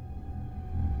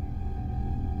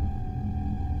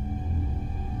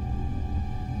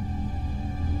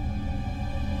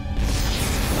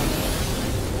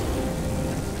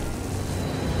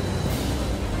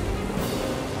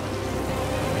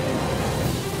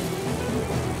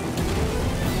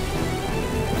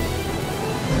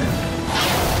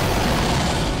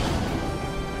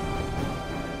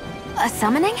 A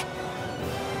summoning?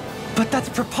 But that's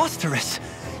preposterous.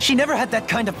 She never had that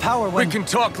kind of power when— We can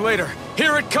talk later.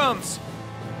 Here it comes!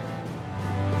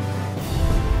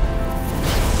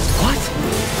 What?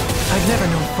 I've never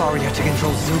known Faria to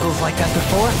control Zeugles like that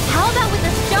before. How about with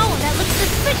a stone that looks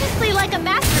suspiciously like a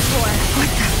master sword?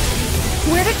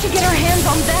 Where did she get her hands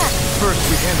on that? First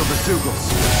we handle the Zeugles,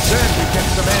 then we get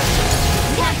some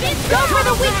answers. Go for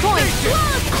the weak point!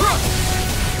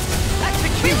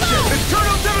 Execution!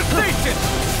 Eternal devastation!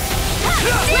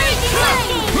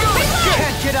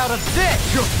 Can't get out of this!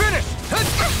 You're finished!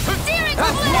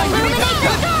 Illuminate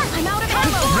the dark! I'm out of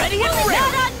ammo! Ready and ready!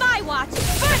 Not on my watch!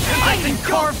 First I aid! can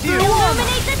carve you!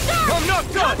 Illuminate the dark! I'm not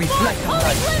done! Reflect on Holy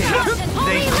my glitter! sin. Holy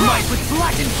They glitter! smite with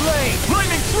blackened flame!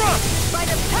 Flaming thrust! By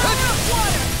the power of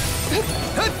water!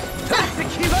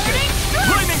 Execution!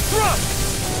 Flaming thrust!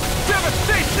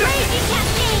 Devastation! Raging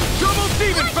cascade! Double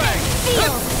demon fang!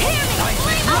 Feel! Hear me!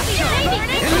 I'll be saving!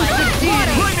 Elusive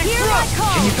deity! Flaming Hear my thrust!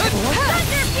 call! Can you get one?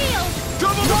 Thunder field!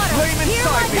 Double the flame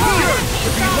inside me! Hear my Yours to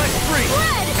be call! let free!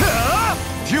 Blood!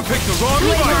 You picked the wrong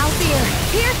Blade fight! House here!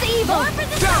 Here's the evil! More for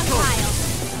the Dazzle! stockpile!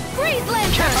 Freeze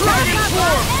lantern! Dragon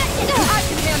form! I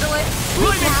can handle it!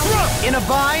 Flaming thrust! In a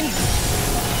vine?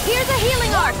 Here's a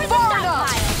healing arc for the stockpile!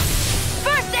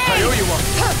 First I owe aid! you one!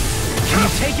 Can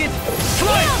you take it?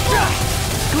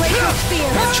 Glacial spear!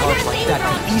 A charge like that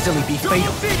could easily be Double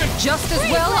fatal. demon! Just as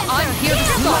well, I'm here to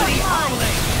stop.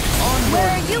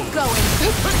 Where are you going?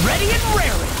 Ready and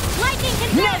raring! Lightning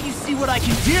can Now you see what I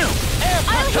can do!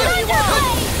 I'll heal you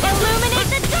all! Illuminate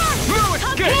the dark! No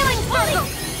escape! Healing puzzle!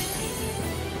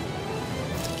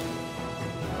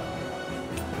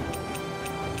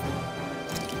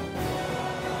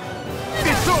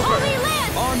 It's over! Holy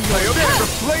land! On your way! The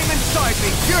flame inside me!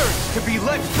 Yours to be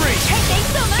let free!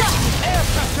 Thanks so much! Air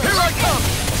pressure! Here I come!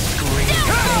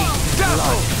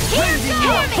 Dazzle! Here's the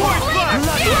enemy! Point blank!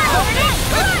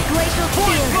 Glacial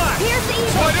Point spear! blank! Here's the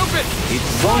evil! Wide open! It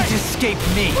won't escape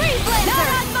me! Freeze laser! Not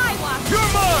on my watch! You're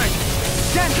mine!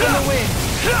 Dance in the wind!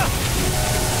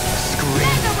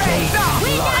 Scream fade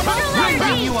We blood! got your Bringing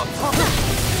legacy! you a puppet!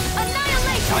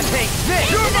 Annihilation! Take this!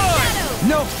 You're mine!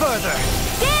 No further!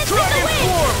 Dance in the Dragon wind!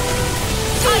 form!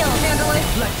 Seal! Handle it.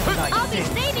 Let tonight I'll be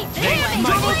sin. saving the They damage! might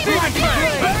Double be demon blackened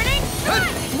flame! flame! Burning sun!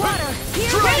 Water!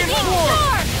 Here's Dragon raging form!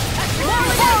 storm!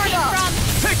 Florida! From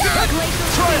Take that!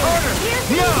 Try harder! Here's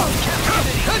the Now!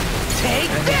 Take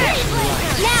Freeze this!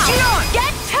 laser! Now!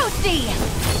 Get toasty!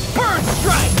 Burn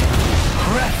strike!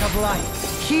 Breath of life!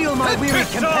 Heal my weary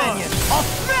Pissed companion! I'll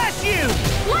smash you!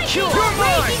 Lightning! You're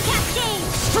mine! Raging cascade!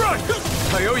 Strike!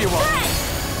 I owe you one! Red!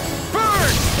 Burn!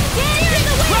 Dance in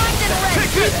the wind!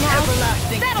 Take this!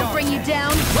 Everlasting That'll bring you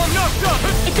down! I'm knocked up!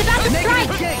 It's about to strike!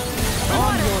 Negative gate!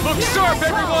 On your Look sharp,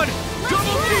 everyone!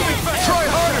 Double demon fang! Try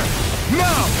harder!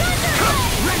 Now!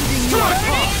 rending you Strike!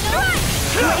 apart!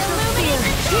 Glacial spear!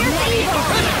 Here's the evil!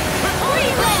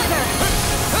 Freeze laser!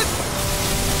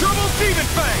 Double demon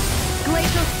fang!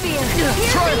 Glacial spear!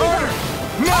 Here's Try the evil! harder!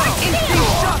 Now!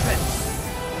 Instinct sharpened!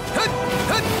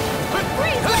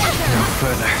 Freeze laser! No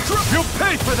further. You'll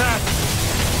pay for that!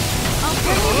 I'll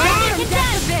bring you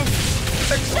back to death!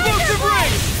 Explosive ray!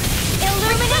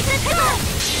 Illuminate the dark!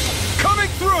 Coming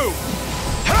through!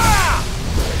 Ha!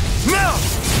 Now!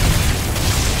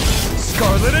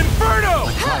 Scarlet Inferno!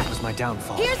 Pride was my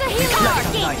downfall. Here's a healing Reflect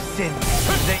on arc! thy sins.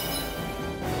 They...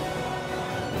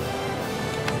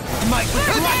 Might with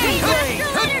blackened flame!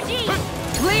 Astral energy!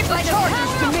 Leave the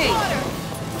charges to me.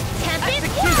 Tempest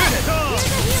Execute blood! it! Here's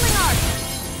a healing arc!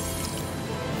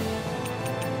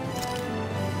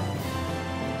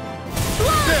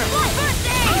 Blood! Blood! First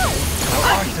aid! Our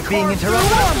arts are being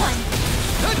interrupted.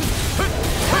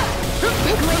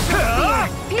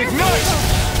 Ignite!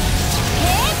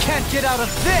 Can't get out of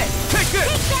this! Take this!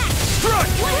 Take that!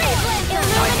 Strike! Freeze laser!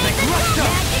 Illuminate the Rust dark!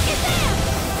 up. Magic is there!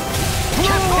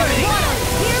 Blow away!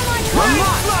 Hear my One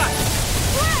word! flash!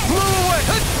 Blow away!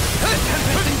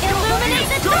 Illuminate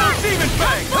the Double dark! demon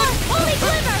fang! Holy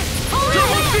glitter! Holy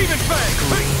Double land! demon fang!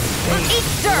 Eat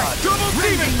dirt! Double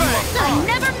demon fang! I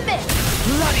never miss!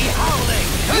 Bloody howling!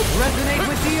 Resonate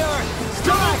with the earth!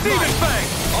 Double demon fang!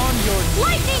 On your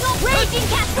Lightning of raging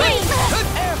cascade!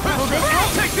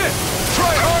 Take this!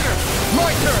 Try harder!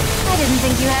 My turn! I didn't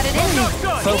think you had it in you. Not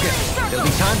done! Focus. There'll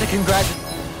be time to congratulate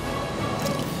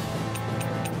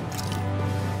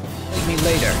me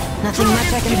later. Nothing much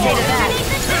I can say to that.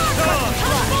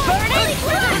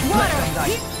 Burning water!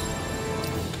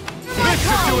 This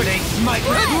should do it, Ace Smite!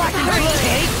 Black and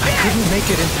blade! I couldn't make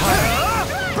it in time.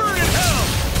 Burn in hell!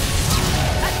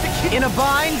 In a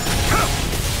bind?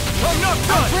 I'm not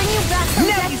done! Bring you back from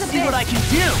Now death's you see what I abyss. can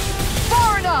do!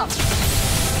 Far enough!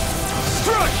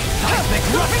 Strike! Seismic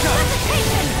rupture!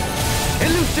 Resuscitation!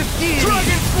 Elusive deity!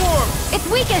 Dragon Swarm! It's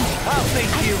weakened! I'll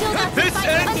face you! Still got This some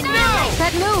ends fight. now!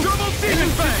 That move! Double demon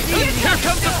fang! Here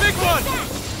comes the big one!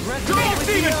 Double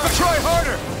demon fang! Try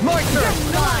harder! My turn!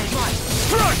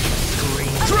 Strike!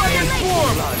 Dragon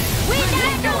Swarm! Wind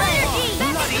after energy!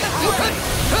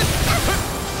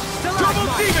 Double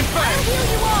demon I'll fang! heal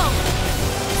you all!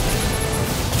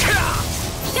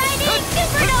 Shining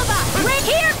supernova! Right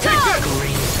here comes!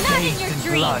 Not in your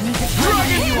dreams!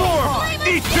 Dragon Swarm!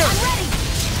 Eat I'm this! ready!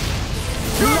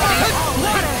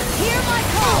 Water! Hear my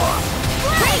call!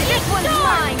 Take this one's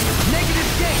mine! Negative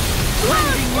gate!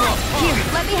 Here,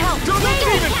 let me help! Double Take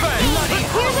demon it! fang!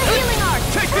 Here's a healing art!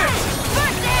 Take this!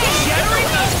 First aid! Shattering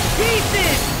the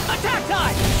pieces! Attack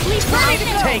time! Sleep ready to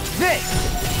go! Take this!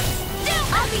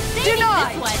 I'll be saving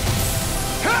Denied. this one!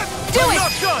 Do it!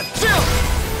 Not done! Chill!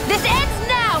 This ends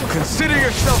now! Consider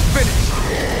yourself finished!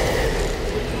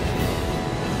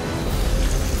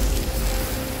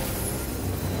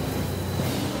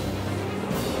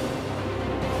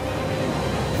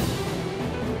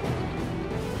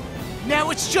 Now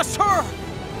it's just her!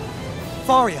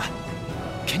 Faria!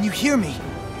 Can you hear me?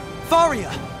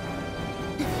 Faria!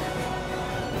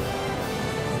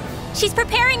 She's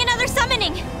preparing another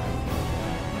summoning!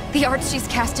 The art she's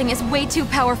casting is way too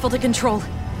powerful to control.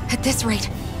 At this rate,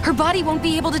 her body won't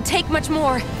be able to take much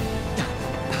more.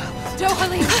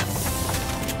 Dohalim!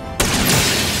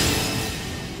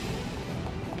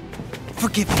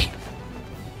 Forgive me.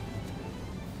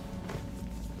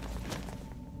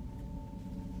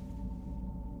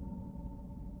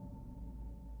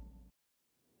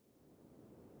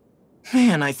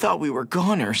 Man, I thought we were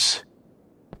goners.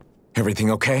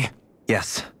 Everything okay?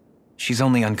 Yes. She's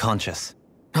only unconscious.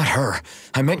 Not her.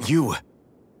 I meant you.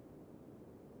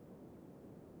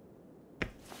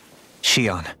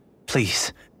 Shion,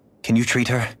 please. Can you treat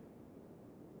her?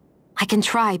 I can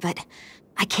try, but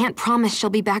I can't promise she'll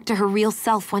be back to her real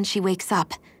self when she wakes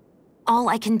up. All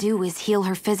I can do is heal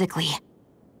her physically.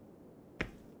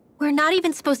 We're not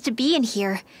even supposed to be in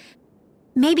here.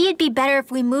 Maybe it'd be better if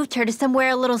we moved her to somewhere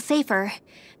a little safer.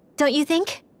 Don't you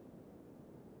think?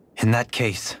 In that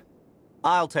case...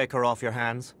 I'll take her off your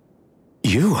hands.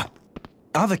 You?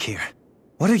 Avakir,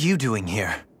 what are you doing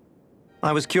here?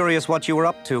 I was curious what you were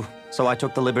up to, so I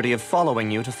took the liberty of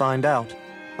following you to find out.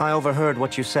 I overheard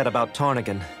what you said about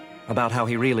Tarnagin, about how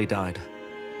he really died.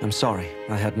 I'm sorry,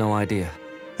 I had no idea.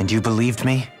 And you believed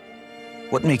me?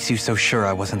 What makes you so sure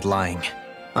I wasn't lying?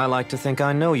 I like to think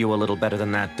I know you a little better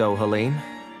than that, Dohalim.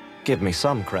 Give me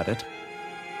some credit.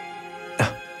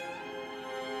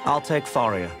 I'll take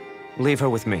Faria. Leave her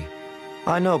with me.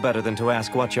 I know better than to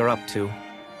ask what you're up to.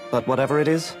 But whatever it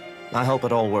is, I hope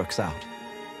it all works out.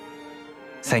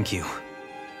 Thank you.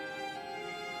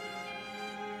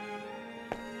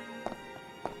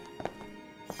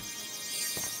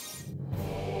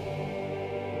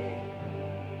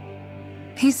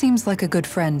 He seems like a good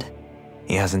friend.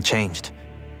 He hasn't changed.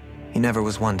 He never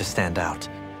was one to stand out.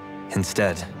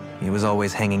 Instead, he was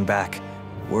always hanging back,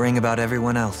 worrying about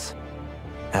everyone else.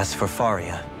 As for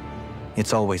Faria,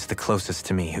 it's always the closest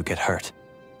to me who get hurt.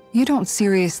 You don't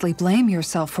seriously blame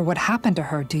yourself for what happened to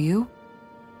her, do you?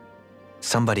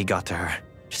 Somebody got to her,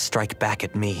 to strike back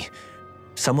at me.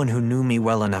 Someone who knew me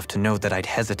well enough to know that I'd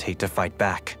hesitate to fight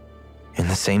back. And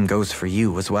the same goes for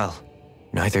you as well.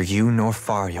 Neither you nor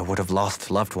Faria would have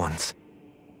lost loved ones,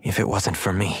 if it wasn't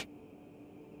for me.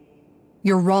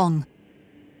 You're wrong.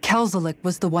 Kelzelik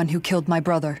was the one who killed my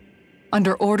brother,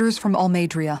 under orders from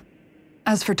Almeidrea.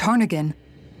 As for Tarnagin,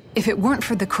 if it weren't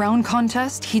for the crown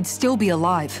contest, he'd still be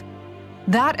alive.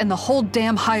 That and the whole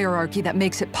damn hierarchy that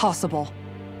makes it possible.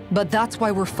 But that's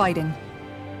why we're fighting.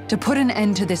 To put an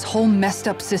end to this whole messed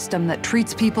up system that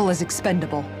treats people as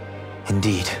expendable.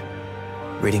 Indeed.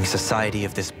 Ridding society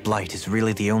of this blight is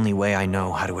really the only way I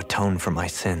know how to atone for my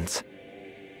sins.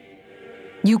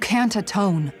 You can't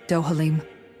atone, Dohalim.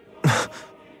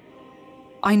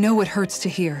 I know it hurts to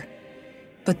hear,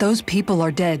 but those people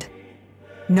are dead.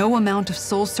 No amount of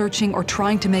soul-searching or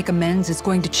trying to make amends is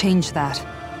going to change that.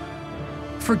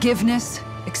 Forgiveness,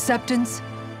 acceptance,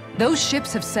 those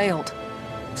ships have sailed.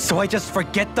 So I just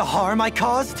forget the harm I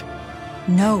caused?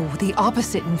 No, the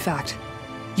opposite, in fact.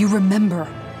 You remember.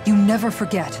 You never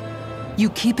forget. You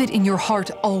keep it in your heart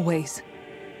always.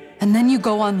 And then you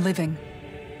go on living.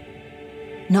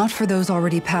 Not for those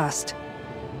already past,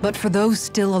 but for those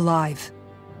still alive.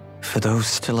 For those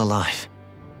still alive.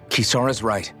 Kisara's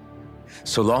right.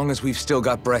 So long as we've still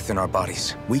got breath in our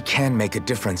bodies, we can make a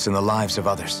difference in the lives of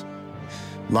others.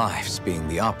 Lives being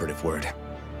the operative word.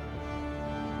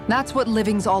 That's what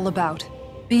living's all about.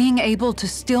 Being able to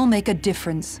still make a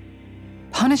difference.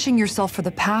 Punishing yourself for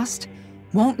the past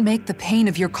won't make the pain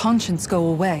of your conscience go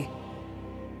away.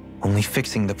 Only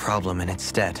fixing the problem in its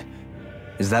stead.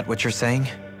 Is that what you're saying?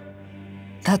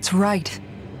 That's right.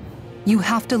 You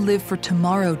have to live for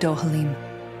tomorrow, Dohalim,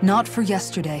 not for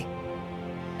yesterday.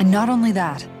 And not only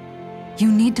that,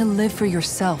 you need to live for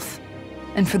yourself,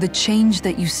 and for the change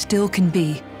that you still can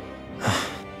be.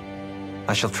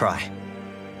 I shall try.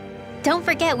 Don't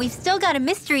forget, we've still got a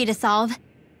mystery to solve.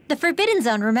 The Forbidden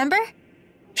Zone, remember?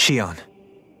 Shion.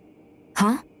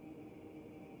 Huh?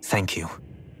 Thank you.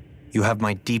 You have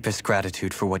my deepest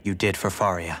gratitude for what you did for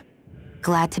Faria.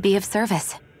 Glad to be of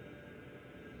service.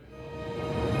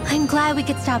 I'm glad we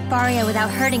could stop Faria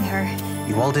without hurting her.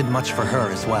 You all did much for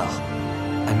her as well.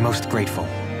 I'm most grateful.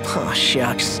 Oh,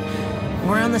 shucks.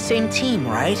 We're on the same team,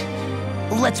 right?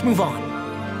 Let's move on.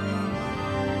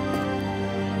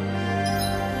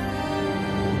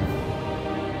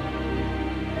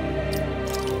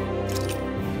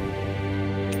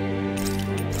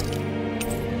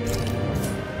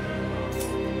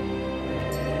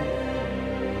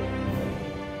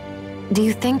 Do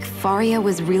you think Faria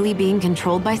was really being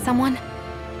controlled by someone?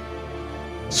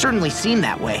 Certainly seemed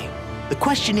that way. The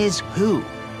question is, who?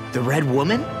 The Red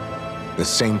Woman? The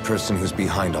same person who's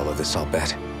behind all of this, I'll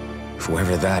bet.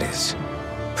 Whoever that is.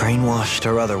 Brainwashed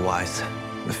or otherwise,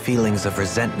 the feelings of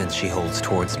resentment she holds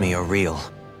towards me are real.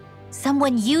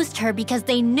 Someone used her because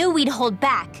they knew we'd hold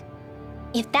back.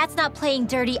 If that's not playing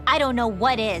dirty, I don't know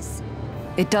what is.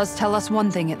 It does tell us one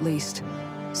thing at least.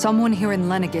 Someone here in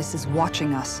Lenegis is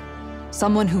watching us.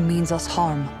 Someone who means us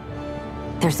harm.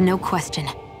 There's no question.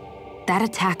 That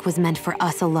attack was meant for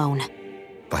us alone.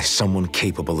 By someone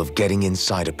capable of getting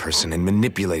inside a person and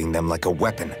manipulating them like a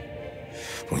weapon.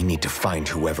 We need to find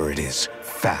whoever it is,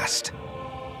 fast.